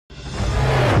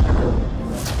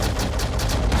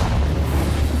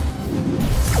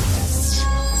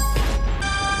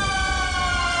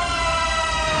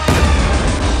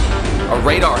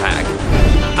radar hack.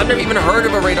 I've never even heard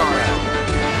of a radar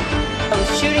hack. I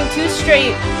was shooting too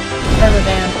straight.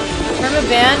 Permaban.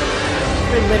 Permaban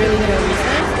for literally no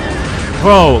reason.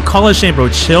 Bro, call it shame, bro.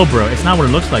 Chill, bro. It's not what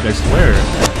it looks like, I swear.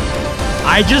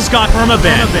 I just got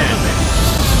permaban.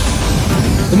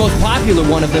 The most popular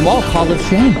one of them all, Call of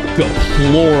Shame.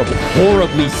 Deplorable,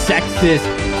 horribly sexist,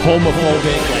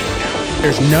 homophobic. Like,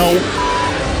 there's no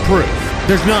proof.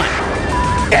 There's none.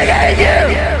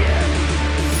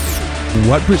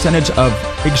 What percentage of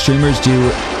big streamers do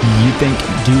you think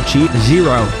do cheat?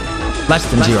 Zero. Less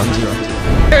than zero.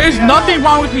 There is nothing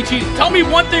wrong with me cheating. Tell me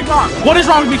one thing wrong. What is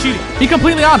wrong with me cheating? Be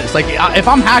completely honest. Like, if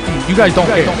I'm hacking, you guys don't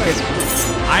care.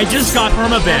 I just got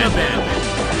permaban.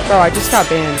 Bro, I just got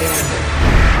banned, damn.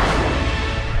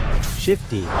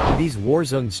 Shifty, who these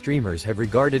Warzone streamers have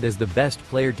regarded as the best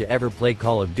player to ever play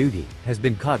Call of Duty, has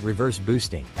been caught reverse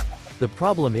boosting. The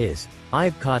problem is,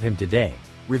 I've caught him today,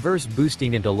 reverse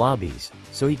boosting into lobbies,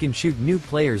 so he can shoot new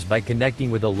players by connecting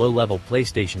with a low-level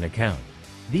PlayStation account.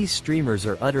 These streamers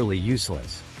are utterly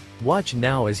useless. Watch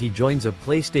now as he joins a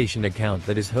PlayStation account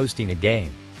that is hosting a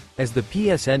game. As the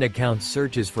PSN account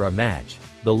searches for a match,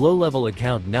 the low-level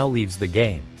account now leaves the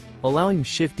game, allowing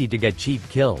Shifty to get cheap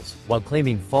kills while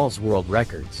claiming false world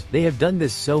records. They have done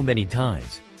this so many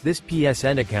times. This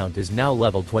PSN account is now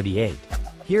level 28.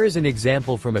 Here is an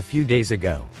example from a few days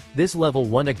ago. This level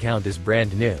 1 account is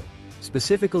brand new,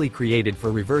 specifically created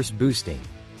for reverse boosting,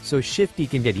 so Shifty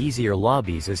can get easier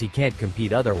lobbies as he can't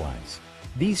compete otherwise.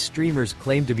 These streamers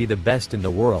claim to be the best in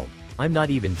the world. I'm not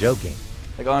even joking.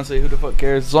 Like, honestly, who the fuck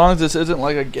cares? As long as this isn't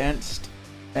like against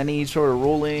any sort of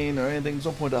ruling or anything, there's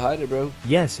no point to hide it, bro.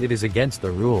 Yes, it is against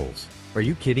the rules. Are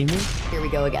you kidding me? Here we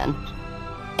go again.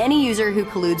 Any user who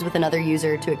colludes with another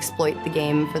user to exploit the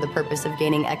game for the purpose of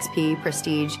gaining XP,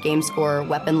 prestige, game score,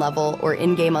 weapon level, or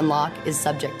in-game unlock is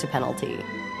subject to penalty.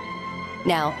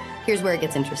 Now, here's where it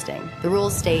gets interesting. The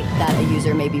rules state that a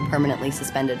user may be permanently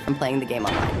suspended from playing the game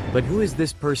online. But who is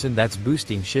this person that's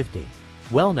boosting Shifty?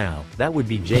 Well now, that would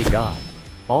be JGod.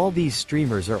 All these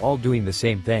streamers are all doing the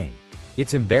same thing.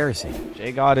 It's embarrassing.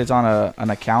 JGod is on an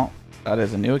account that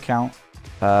is a new account,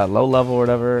 low level or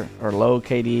whatever, or low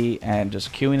KD, and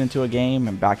just queuing into a game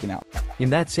and backing out. In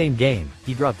that same game,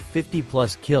 he dropped 50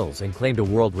 plus kills and claimed a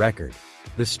world record.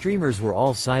 The streamers were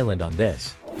all silent on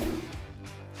this.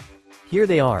 Here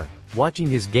they are, watching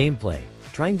his gameplay,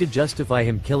 trying to justify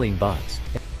him killing bots.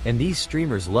 And these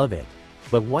streamers love it.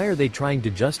 But why are they trying to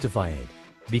justify it?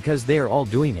 Because they are all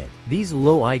doing it. These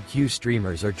low IQ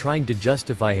streamers are trying to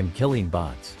justify him killing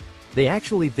bots. They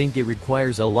actually think it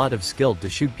requires a lot of skill to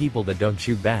shoot people that don't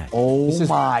shoot back. Oh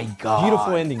my god.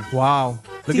 Beautiful ending. Wow.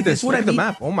 Look at this. Look at the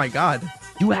map. Oh my god.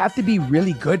 You have to be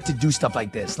really good to do stuff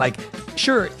like this. Like,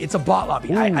 sure, it's a bot lobby.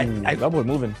 That boy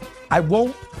moving.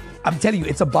 I'm telling you,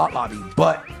 it's a bot lobby,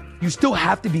 but you still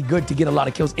have to be good to get a lot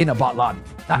of kills in a bot lobby.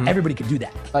 Not everybody can do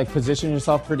that. Like, position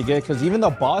yourself pretty good, because even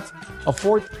the bots, a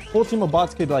full team of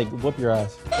bots could like whoop your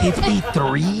ass.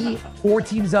 53, 4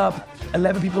 teams up,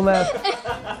 11 people left.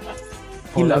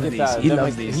 He loves these. He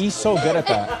loves these. He's so good at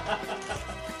that.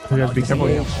 You guys be careful.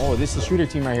 Oh, this is the shooter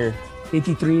team right here.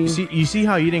 53. You see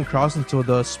how he didn't cross until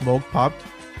the smoke popped?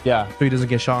 Yeah. So he doesn't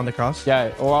get shot on the cross?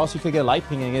 Yeah, or else you could get light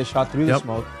ping and get shot through the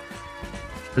smoke.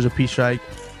 There's a P strike.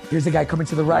 Here's the guy coming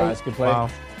to the right. That's good play. Wow.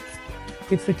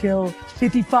 Gets the kill.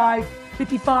 55.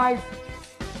 55.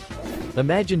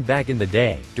 Imagine back in the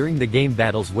day, during the Game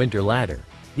Battles Winter Ladder,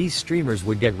 these streamers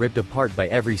would get ripped apart by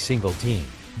every single team.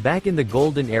 Back in the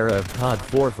golden era of COD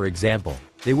 4, for example,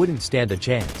 they wouldn't stand a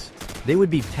chance. They would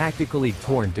be tactically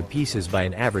torn to pieces by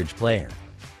an average player.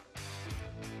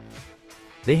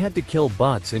 They had to kill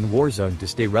bots in Warzone to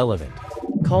stay relevant.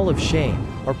 Call of Shame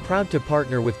are proud to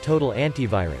partner with Total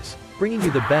Antivirus, bringing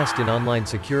you the best in online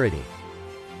security.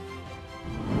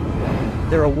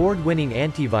 Their award-winning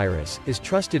antivirus is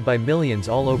trusted by millions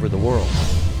all over the world.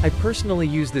 I personally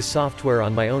use this software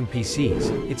on my own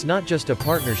PCs. It's not just a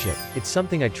partnership, it's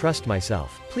something I trust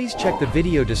myself. Please check the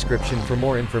video description for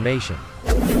more information.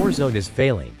 Warzone is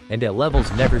failing, and at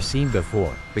levels never seen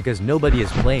before, because nobody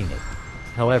is playing it.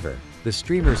 However, the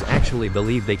streamers actually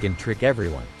believe they can trick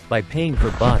everyone by paying for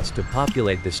bots to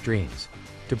populate the streams,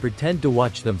 to pretend to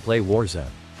watch them play Warzone.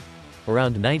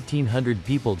 Around 1,900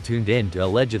 people tuned in to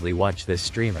allegedly watch this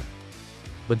streamer.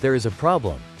 But there is a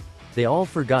problem. They all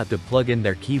forgot to plug in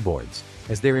their keyboards,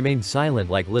 as they remain silent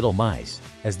like little mice,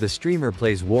 as the streamer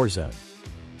plays Warzone.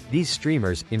 These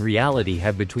streamers, in reality,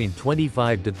 have between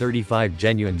 25 to 35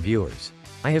 genuine viewers.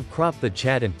 I have cropped the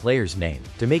chat and player's name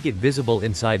to make it visible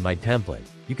inside my template.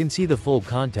 You can see the full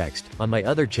context on my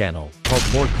other channel, called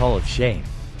More Call of Shame.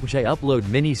 which I upload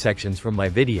mini sections from my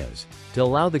videos, to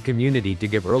allow the community to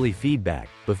give early feedback,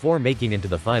 before making into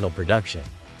the final production.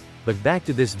 But back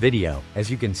to this video, as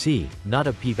you can see, not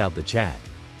a peep out the chat.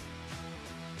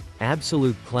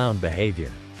 Absolute clown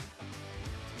behavior.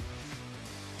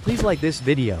 Please like this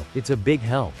video, it's a big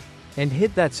help. And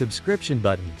hit that subscription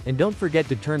button, and don't forget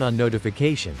to turn on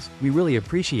notifications, we really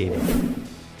appreciate it.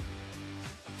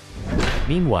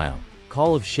 Meanwhile,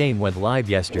 Call of Shame went live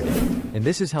yesterday, and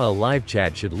this is how a live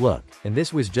chat should look, and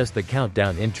this was just the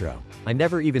countdown intro. I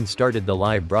never even started the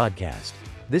live broadcast.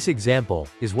 This example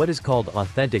is what is called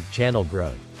authentic channel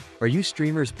growth. Are you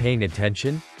streamers paying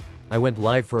attention? I went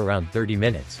live for around 30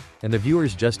 minutes, and the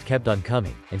viewers just kept on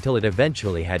coming, until it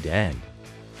eventually had to end.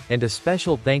 And a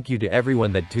special thank you to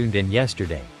everyone that tuned in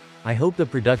yesterday. I hope the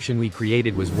production we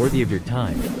created was worthy of your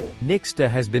time. Nixstah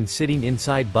has been sitting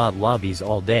inside bot lobbies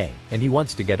all day, and he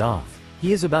wants to get off.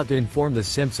 He is about to inform the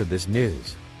simps of this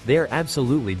news. They are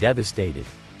absolutely devastated.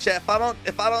 Chat,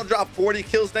 if I don't drop 40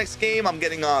 kills next game, I'm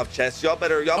getting off, chat. Y'all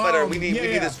better, we need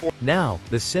this for. Now,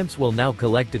 the simps will now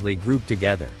collectively group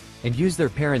together, and use their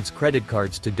parents' credit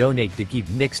cards to donate to keep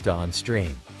Nixstah on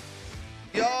stream.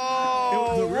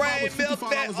 Yo, Ray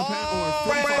Milkman,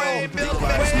 Ray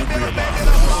Milkman,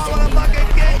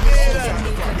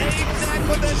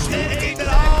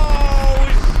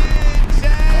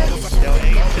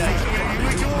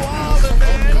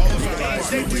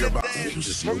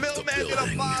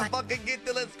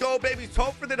 let's go, baby.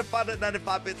 12 for the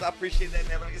 595 bits. I appreciate that,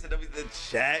 man. Let me get the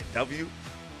chat. W.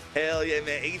 Hell yeah,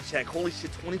 man. 8-check. Holy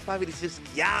shit, 2586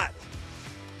 yacht.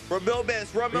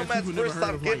 Romilman's first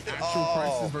time gifted.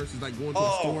 Prices versus like going to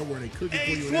a store where they cook it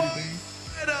for you and everything.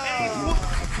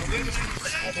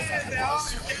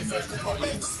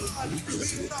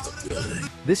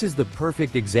 This is the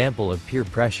perfect example of peer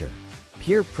pressure.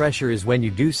 Peer pressure is when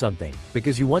you do something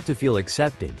because you want to feel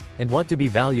accepted and want to be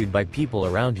valued by people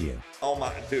around you. Oh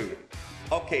my dude.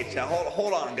 Okay, chat.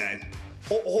 Hold on, guys.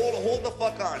 Hold the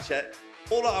fuck on, chat.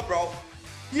 Hold on, bro.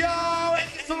 Yo,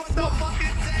 it's with the fucking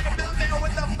 10, Milkman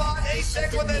with the 5,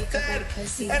 8-check with the 10,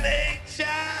 and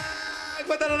 8-check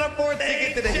with another 4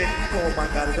 ticket to the hit. Oh my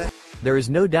god, is that? There is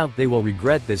no doubt they will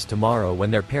regret this tomorrow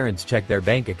when their parents check their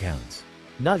bank accounts.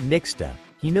 Not Nixstah.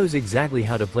 He knows exactly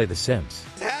how to play the Sims.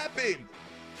 What's happened?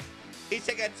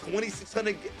 8-check at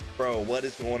 2,600. Bro, what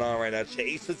is going on right now?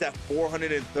 Chase was at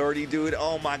 430, dude.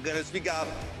 Oh my goodness, we got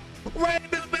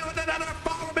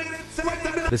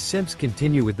the simps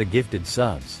continue with the gifted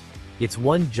subs. It's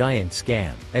one giant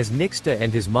scam, as Nixstah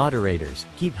and his moderators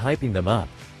keep hyping them up.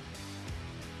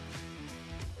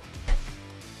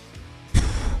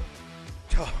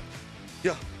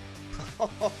 Yo.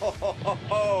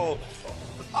 Oh,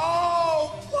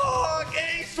 fuck!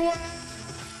 A-Swag!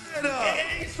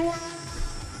 A-Swag!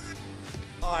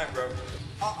 Alright, bro.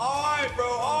 Alright, bro.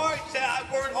 Alright, chat.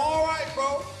 Alright,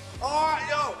 bro. Alright,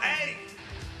 yo. Hey.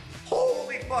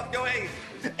 Holy fuck, yo, hey.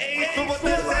 Hey, what the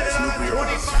hell?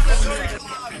 25 to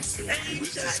 35. Hey,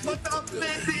 chat. What the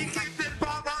busy gifted bomb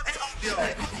on top, yo.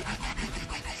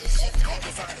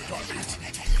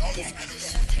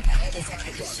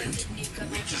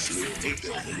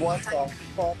 What the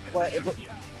fuck?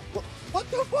 What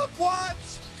the fuck?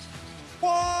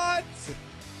 What?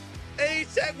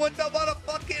 A-check with the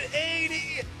motherfucking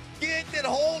 80. Get it.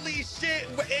 Holy shit.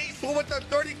 Ace with the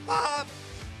 35.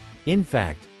 In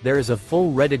fact, there is a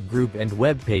full Reddit group and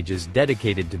web pages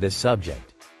dedicated to this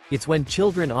subject. It's when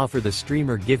children offer the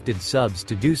streamer gifted subs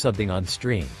to do something on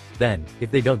stream. Then,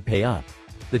 if they don't pay up,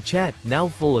 the chat, now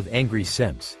full of angry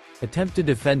simps, attempt to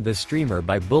defend the streamer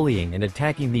by bullying and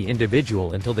attacking the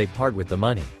individual until they part with the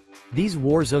money. These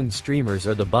Warzone streamers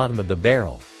are the bottom of the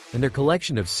barrel, and their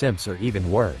collection of simps are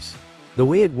even worse. The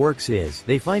way it works is,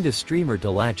 they find a streamer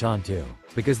to latch onto,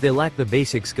 because they lack the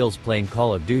basic skills playing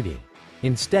Call of Duty.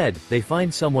 Instead, they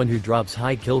find someone who drops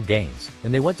high kill gains,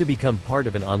 and they want to become part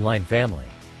of an online family.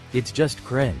 It's just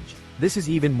cringe. This is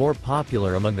even more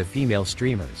popular among the female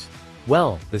streamers.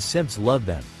 Well, the simps love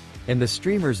them. And the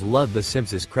streamers love the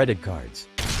simps' credit cards.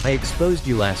 I exposed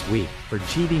you last week for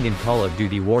cheating in Call of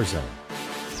Duty Warzone.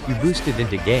 You boosted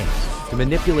into games to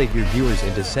manipulate your viewers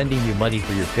into sending you money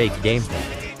for your fake gameplay.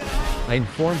 I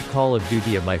informed Call of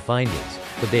Duty of my findings,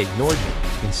 but they ignored me.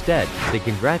 Instead, they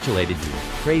congratulated you,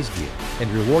 praised you, and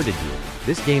rewarded you.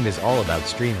 This game is all about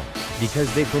streamers.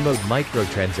 Because they promote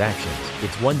microtransactions,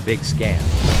 it's one big scam.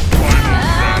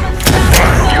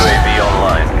 UAV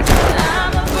online.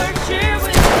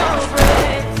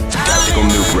 Tactical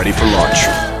nuke ready for launch.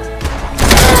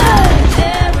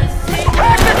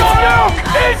 Tactical nuke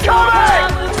incoming!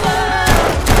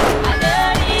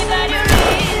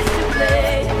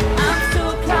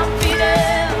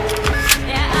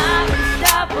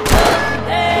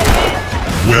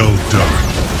 Well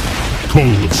done.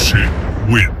 Call of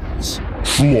Shame wins.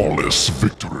 Flawless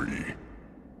victory.